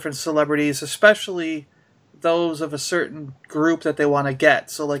number of different celebrities, especially those of a certain group that they want to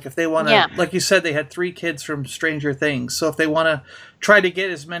get. So, like, if they want to, like you said, they had 3 kids from Stranger Things. So if they want to try to get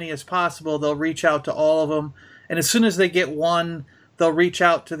as many as possible, they'll reach out to all of them. And as soon as they get one, they'll reach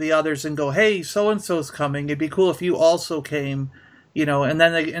out to the others and go, hey, so-and-so's coming. It'd be cool if you also came, and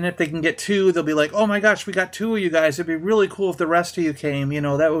then and if they can get 2, they'll be like, oh my gosh, we got 2 of you guys. It'd be really cool if the rest of you came,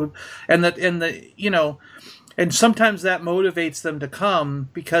 that would, and sometimes that motivates them to come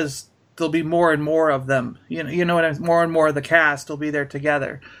because there'll be more and more of them. More and more of the cast will be there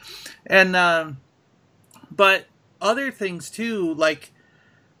together. And but other things too, like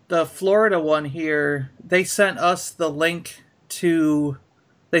the Florida one here, they sent us the link to.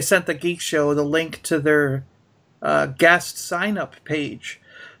 They sent the Geek Show the link to their guest sign up page.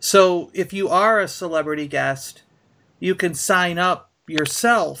 So if you are a celebrity guest, you can sign up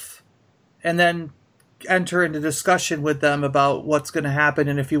yourself and then enter into discussion with them about what's going to happen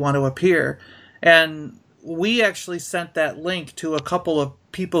and if you want to appear. And we actually sent that link to a couple of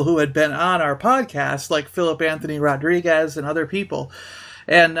people who had been on our podcast, like Philip Anthony Rodriguez and other people.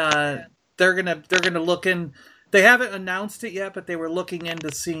 And they're gonna look in. They haven't announced it yet, but they were looking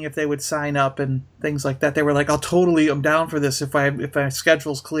into seeing if they would sign up and things like that. They were like, I'm down for this if my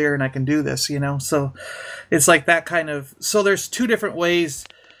schedule's clear and I can do this, So it's like that kind of. So there's 2 different ways.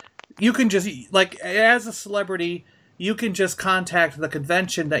 You can just, like, as a celebrity, you can just contact the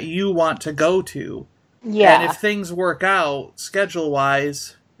convention that you want to go to. Yeah. And if things work out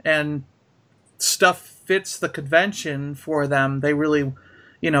schedule-wise and stuff fits the convention for them, they really,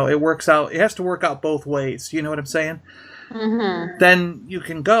 it works out. It has to work out both ways. You know what I'm saying? Mm-hmm. Then you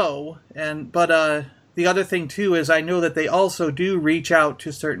can go. But the other thing, too, is I know that they also do reach out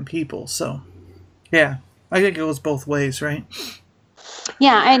to certain people. So, yeah, I think it goes both ways, right?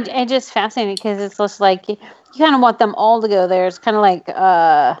 Yeah, and just fascinating because it's just like you kind of want them all to go there. It's kind of like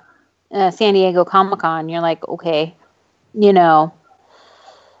San Diego Comic-Con. You're like, okay,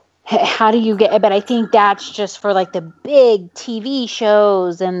 how do you get? But I think that's just for like the big TV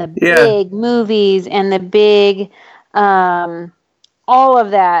shows and the big movies and the big all of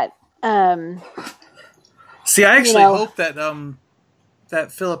that. See, I actually hope that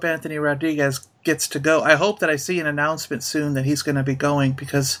that Philip Anthony Rodriguez gets to go. I hope that I see an announcement soon that he's going to be going,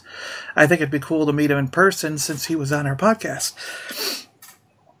 because I think it'd be cool to meet him in person since he was on our podcast.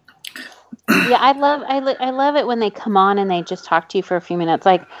 Yeah, I love it when they come on and they just talk to you for a few minutes.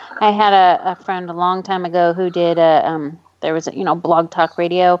 Like I had a friend a long time ago who did there was a Blog Talk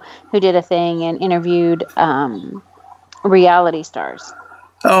Radio who did a thing and interviewed reality stars.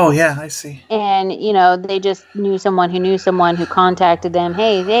 Oh, yeah, I see. And, they just knew someone who contacted them.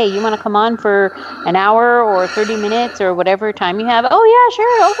 Hey, you want to come on for an hour or 30 minutes or whatever time you have? Oh, yeah,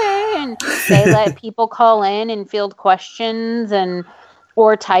 sure, okay. And they let people call in and field questions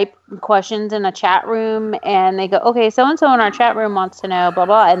or type questions in a chat room. And they go, okay, so-and-so in our chat room wants to know, blah,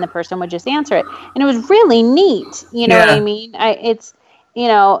 blah. And the person would just answer it. And it was really neat. You know what I mean?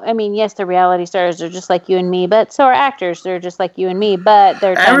 Yes, the reality stars are just like you and me, but so are actors. They're just like you and me, but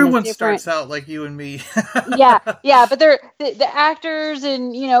their time everyone is different. starts out like you and me. yeah, but they're the actors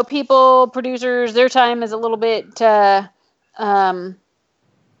and people, producers. Their time is a little bit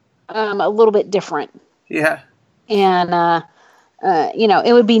different. Yeah, and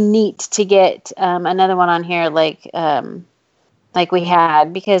it would be neat to get another one on here like we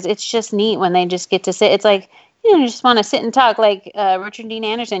had, because it's just neat when they just get to sit. It's like. You just want to sit and talk, like Richard Dean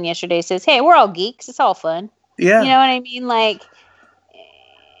Anderson yesterday says, hey, we're all geeks. It's all fun. Yeah. You know what I mean? Like,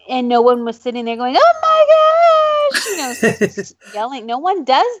 and no one was sitting there going, "Oh my gosh!" Yelling. No one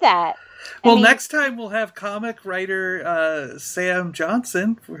does that. Well, next time we'll have comic writer Sam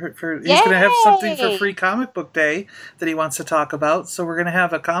Johnson. He's going to have something for Free Comic Book Day that he wants to talk about. So we're going to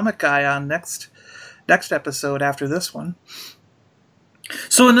have a comic guy on next episode after this one.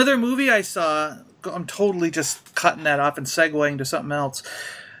 So another movie I saw, I'm totally just cutting that off and segueing to something else.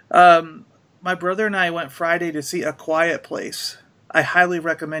 My brother and I went Friday to see A Quiet Place. I highly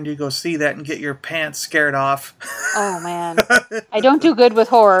recommend you go see that and get your pants scared off. Oh, man. I don't do good with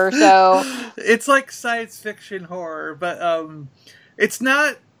horror, so... It's like science fiction horror, but it's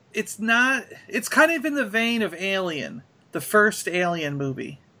kind of in the vein of Alien, the first Alien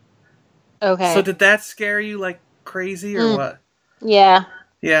movie. Okay. So did that scare you like crazy or what? Yeah.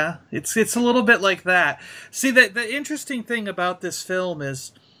 Yeah, it's a little bit like that. See, the interesting thing about this film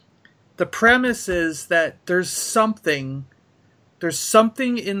is the premise is that there's something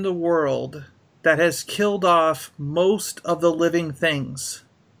in the world that has killed off most of the living things,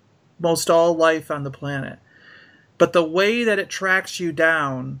 most all life on the planet. But the way that it tracks you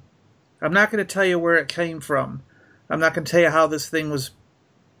down, I'm not going to tell you where it came from. I'm not going to tell you how this thing was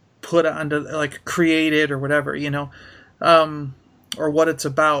put under, like, created or whatever, or what it's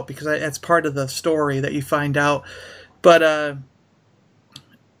about, because that's part of the story that you find out. But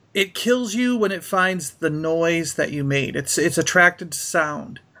it kills you when it finds the noise that you made. It's attracted to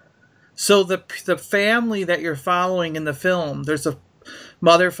sound. So the family that you're following in the film, there's a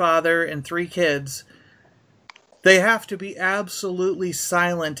mother, father, and 3 kids. They have to be absolutely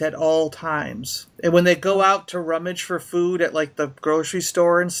silent at all times. And when they go out to rummage for food at like the grocery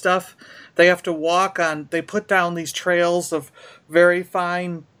store and stuff, they have to they put down these trails of very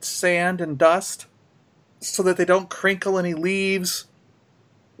fine sand and dust so that they don't crinkle any leaves.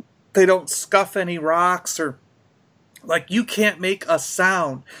 They don't scuff any rocks, or like, you can't make a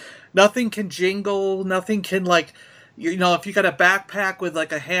sound. Nothing can jingle. Nothing can, like, if you got a backpack with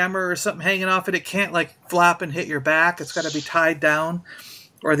like a hammer or something hanging off it, it can't like flap and hit your back. It's got to be tied down,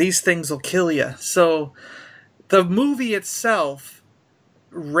 or these things will kill you. So the movie itself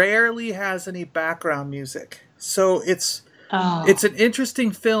rarely has any background music. So it's an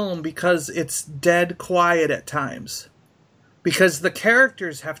interesting film because it's dead quiet at times. Because the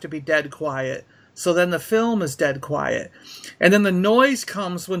characters have to be dead quiet. So then the film is dead quiet. And then the noise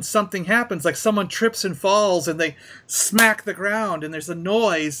comes when something happens, like someone trips and falls and they smack the ground and there's a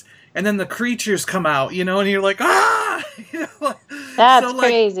noise, and then the creatures come out, and you're like, ah! That's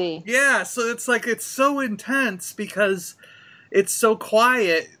crazy. Yeah, so it's like, it's so intense because it's so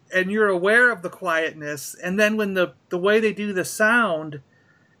quiet and you're aware of the quietness. And then when the way they do the sound...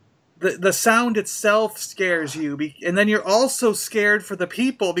 The sound itself scares you, and then you're also scared for the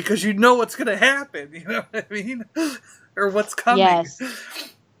people because you know what's going to happen. You know what I mean, or what's coming. Yes.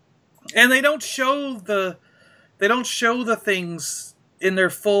 And they don't show the things in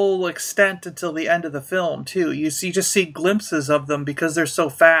their full extent until the end of the film too. You just see glimpses of them because they're so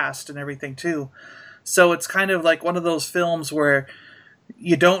fast and everything too. So it's kind of like one of those films where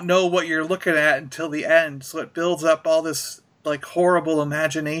you don't know what you're looking at until the end. So it builds up all this like horrible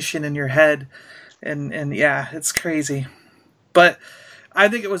imagination in your head, and yeah, it's crazy. But I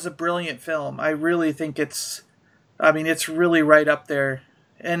think it was a brilliant film. I really think it's really right up there.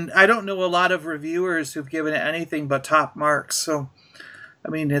 And I don't know a lot of reviewers who've given it anything but top marks. So, I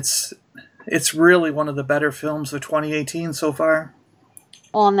mean, it's really one of the better films of 2018 so far.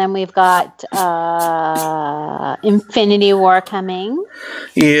 Well, and then we've got Infinity War coming.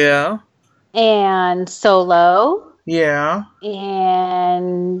 Yeah. And Solo. Yeah.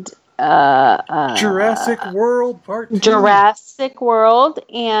 And Jurassic World Part 2. Jurassic World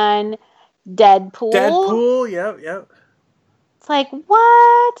and Deadpool. Yep. It's like,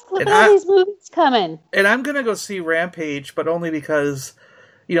 what? Look at all these movies coming. And I'm going to go see Rampage, but only because,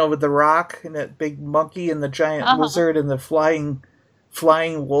 with The Rock and that big monkey and the giant lizard and the flying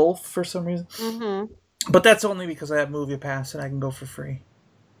wolf for some reason. Mm-hmm. But that's only because I have Movie Pass and I can go for free.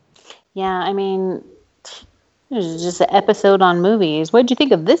 Yeah, I mean... There's just an episode on movies. What'd you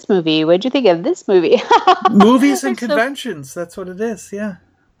think of this movie? What'd you think of this movie? Movies and conventions. That's what it is, yeah.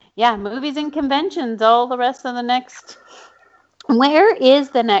 Yeah, movies and conventions. All the rest of the next... Where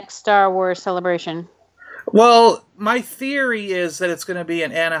is the next Star Wars celebration? Well, my theory is that it's going to be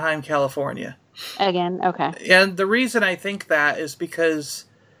in Anaheim, California. Again, okay. And the reason I think that is because,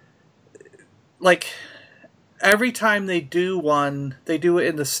 like, every time they do one, they do it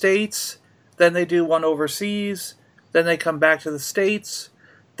in the States... Then they do one overseas. Then they come back to the States.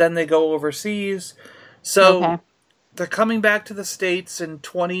 Then they go overseas. So they're coming back to the States in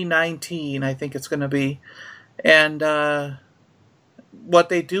 2019, I think it's going to be. And what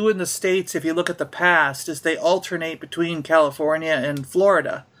they do in the States, if you look at the past, is they alternate between California and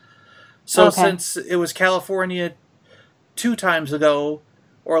Florida. So since it was California 2 times ago,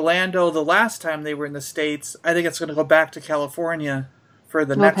 Orlando the last time they were in the States, I think it's going to go back to California for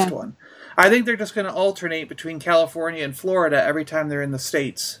the next one. I think they're just going to alternate between California and Florida every time they're in the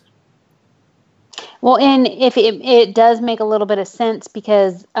States. Well, and if it does make a little bit of sense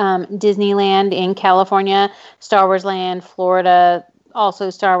because Disneyland in California, Star Wars Land, Florida, also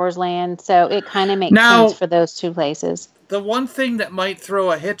Star Wars Land, so it kind of makes sense for those 2 places. The one thing that might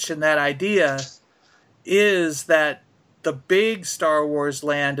throw a hitch in that idea is that the big Star Wars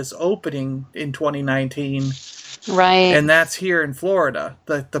Land is opening in 2019. Right. And that's here in Florida.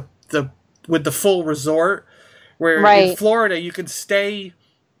 The with the full resort, where in Florida you can stay,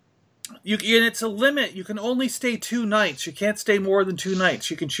 and it's a limit. You can only stay 2 nights. You can't stay more than 2 nights.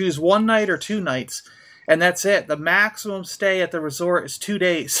 You can choose 1 night or 2 nights, and that's it. The maximum stay at the resort is 2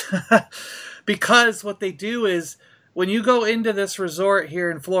 days. Because what they do is, when you go into this resort here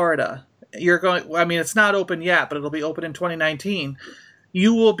in Florida, it's not open yet, but it'll be open in 2019.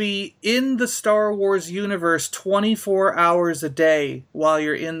 You will be in the Star Wars universe 24 hours a day while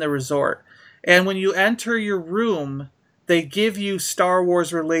you're in the resort. And when you enter your room, they give you Star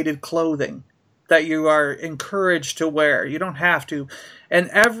Wars related clothing that you are encouraged to wear. You don't have to. And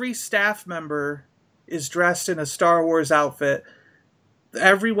every staff member is dressed in a Star Wars outfit.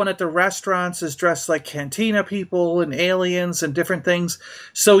 Everyone at the restaurants is dressed like Cantina people and aliens and different things.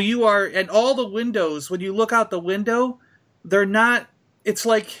 So you are, and all the windows, when you look out the window, they're not, it's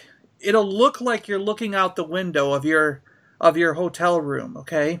like, it'll look like you're looking out the window of your hotel room,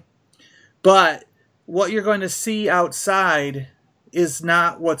 okay? But what you're going to see outside is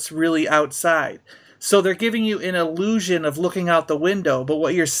not what's really outside. So they're giving you an illusion of looking out the window, but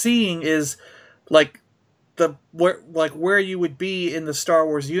what you're seeing is where you would be in the Star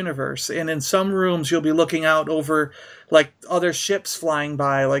Wars universe. And in some rooms you'll be looking out over like other ships flying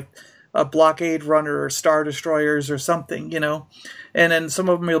by, like a blockade runner or star destroyers or something, and then some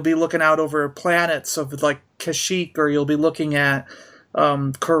of them you'll be looking out over planets of like Kashyyyk, or you'll be looking at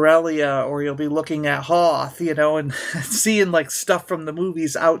Corellia, or you'll be looking at Hoth, and seeing like stuff from the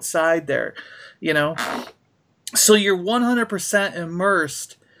movies outside there, so you're 100%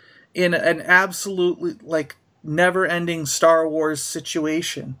 immersed in an absolutely like never-ending Star Wars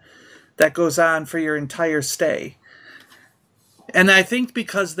situation that goes on for your entire stay. And I think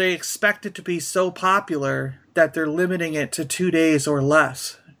because they expect it to be so popular that they're limiting it to 2 days or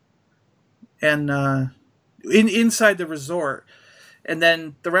less, and inside the resort. And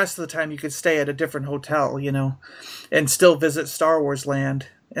then the rest of the time you could stay at a different hotel, and still visit Star Wars Land.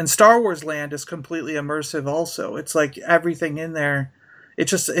 And Star Wars Land is completely immersive also. It's like everything in there.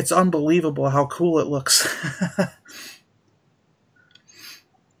 It's unbelievable how cool it looks.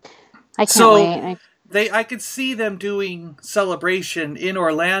 I can't wait. I could see them doing Celebration in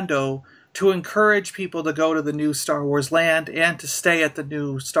Orlando to encourage people to go to the new Star Wars Land and to stay at the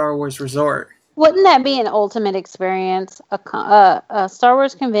new Star Wars Resort. Wouldn't that be an ultimate experience? A Star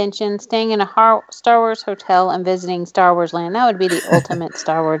Wars convention, staying in a Star Wars hotel, and visiting Star Wars Land. That would be the ultimate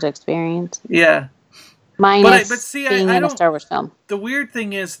Star Wars experience. Yeah. Minus being in a Star Wars film. The weird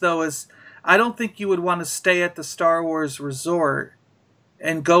thing is, though, I don't think you would want to stay at the Star Wars Resort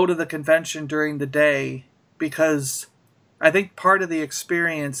and go to the convention during the day, because I think part of the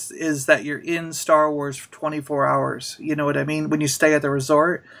experience is that you're in Star Wars for 24 hours. You know what I mean? When you stay at the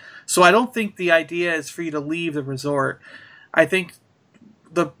resort. So I don't think the idea is for you to leave the resort. I think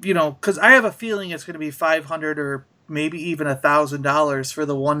because I have a feeling it's going to be $500 or maybe even $1,000 for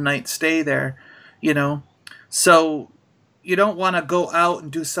the 1 night stay there, So you don't want to go out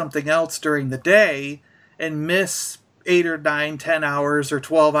and do something else during the day and miss 8 or 9, 10 hours or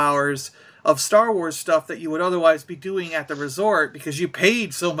 12 hours of Star Wars stuff that you would otherwise be doing at the resort because you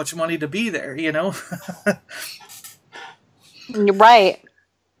paid so much money to be there, Right.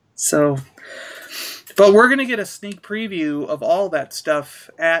 So, but we're going to get a sneak preview of all that stuff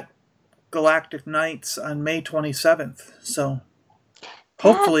at Galactic Nights on May 27th. So,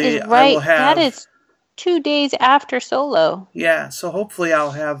 hopefully I will have... That is 2 days after Solo. Yeah, so hopefully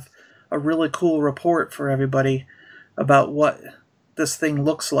I'll have a really cool report for everybody about what this thing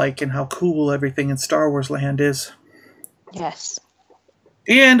looks like and how cool everything in Star Wars Land is. Yes.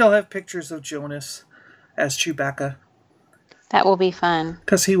 And I'll have pictures of Jonas as Chewbacca. That will be fun.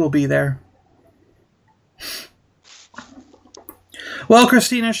 Because he will be there. Well,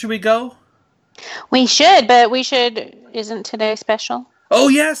 Christina, should we go? We should, but isn't today special? Oh,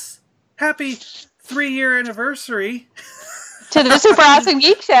 yes! Happy 3-year anniversary. To the Super Awesome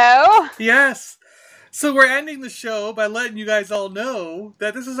Geek Show. Yes. So we're ending the show by letting you guys all know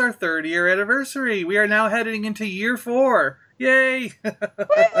that this is our 3rd-year anniversary. We are now heading into year 4. Yay!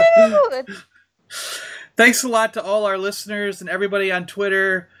 Thanks a lot to all our listeners and everybody on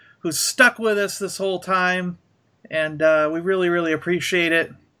Twitter who's stuck with us this whole time. And we really, really appreciate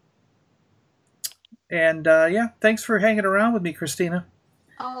it. And thanks for hanging around with me, Christina.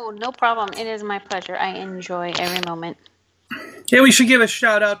 Oh, no problem. It is my pleasure. I enjoy every moment. Yeah, we should give a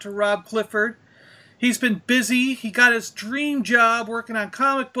shout out to Rob Clifford. He's been busy. He got his dream job working on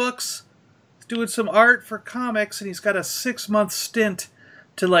comic books, doing some art for comics, and he's got a 6-month stint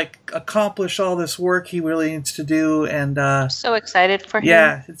to accomplish all this work he really needs to do. And so excited for him.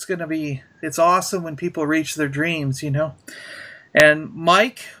 Yeah, it's awesome when people reach their dreams, And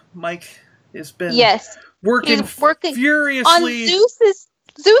Mike has been working furiously on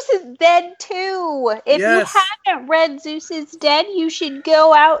Zeus is dead too. If you haven't read Zeus is Dead, you should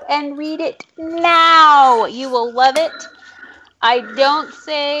go out and read it now. You will love it. I don't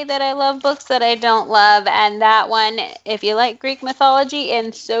say that I love books that I don't love, and that one, if you like Greek mythology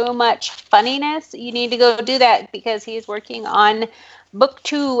and so much funniness, you need to go do that because he's working on book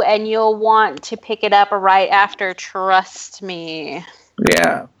 2 and you'll want to pick it up right after. Trust me.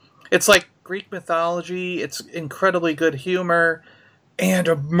 Yeah. It's like Greek mythology. It's incredibly good humor. And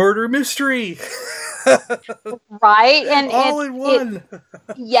a murder mystery. Right? And all in one.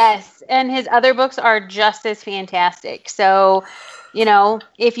 Yes. And his other books are just as fantastic. So,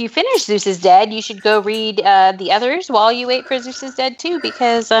 if you finish Zeus is Dead, you should go read the others while you wait for Zeus is Dead too,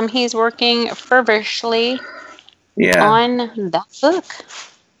 because he's working feverishly on that book.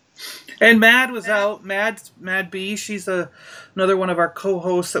 And Mad was out. Mad B. She's another one of our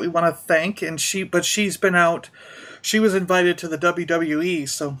co-hosts that we want to thank. And she's been out. She was invited to the WWE,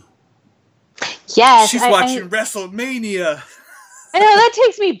 so yes, she's watching WrestleMania. I know, that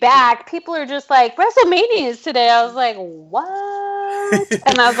takes me back. People are just like, WrestleMania is today. I was like, what?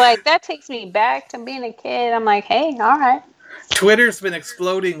 And I was like, that takes me back to being a kid. I'm like, hey, all right. Twitter's been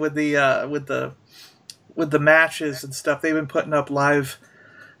exploding with the matches and stuff. They've been putting up live.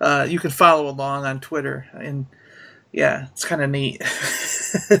 You can follow along on Twitter, and yeah, it's kind of neat.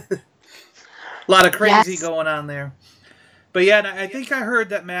 A lot of crazy going on there. But yeah, I think I heard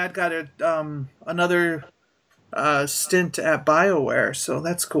that Mad got another stint at BioWare, so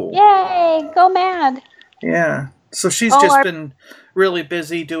that's cool. Yay, go Mad. Yeah. So she's been really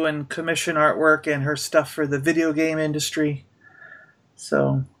busy doing commission artwork and her stuff for the video game industry.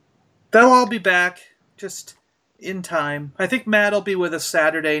 So they'll all be back just in time. I think Mad will be with us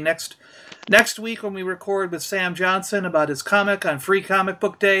Saturday next week when we record with Sam Johnson about his comic on Free Comic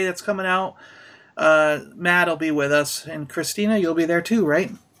Book Day that's coming out. Matt will be with us, and Christina, you'll be there too, right?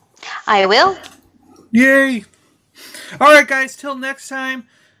 I will. Yay! All right, guys, till next time.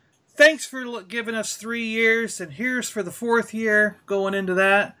 Thanks for giving us 3 years, and here's for the 4th year going into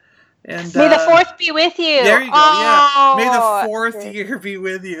that. And may the 4th be with you. There you go. Yeah, may the 4th year be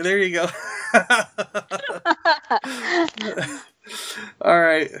with you. There you go. All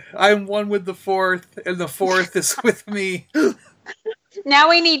right, I'm one with the 4th, and the 4th is with me. Now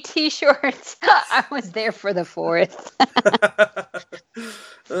we need T-shirts. I was there for the 4th.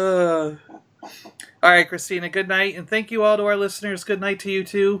 All right, Christina, good night. And thank you all to our listeners. Good night to you,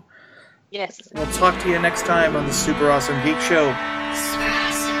 too. Yes. We'll talk to you next time on the Super Awesome Geek Show.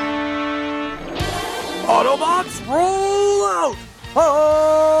 Autobots, roll out!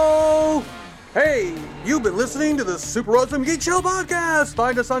 Oh! Hey, you've been listening to the Super Awesome Geek Show podcast.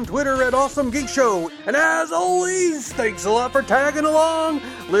 Find us on Twitter at Awesome Geek Show. And as always, thanks a lot for tagging along.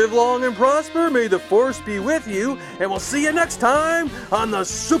 Live long and prosper. May the Force be with you. And we'll see you next time on the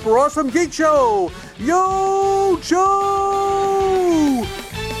Super Awesome Geek Show. Yo, Joe!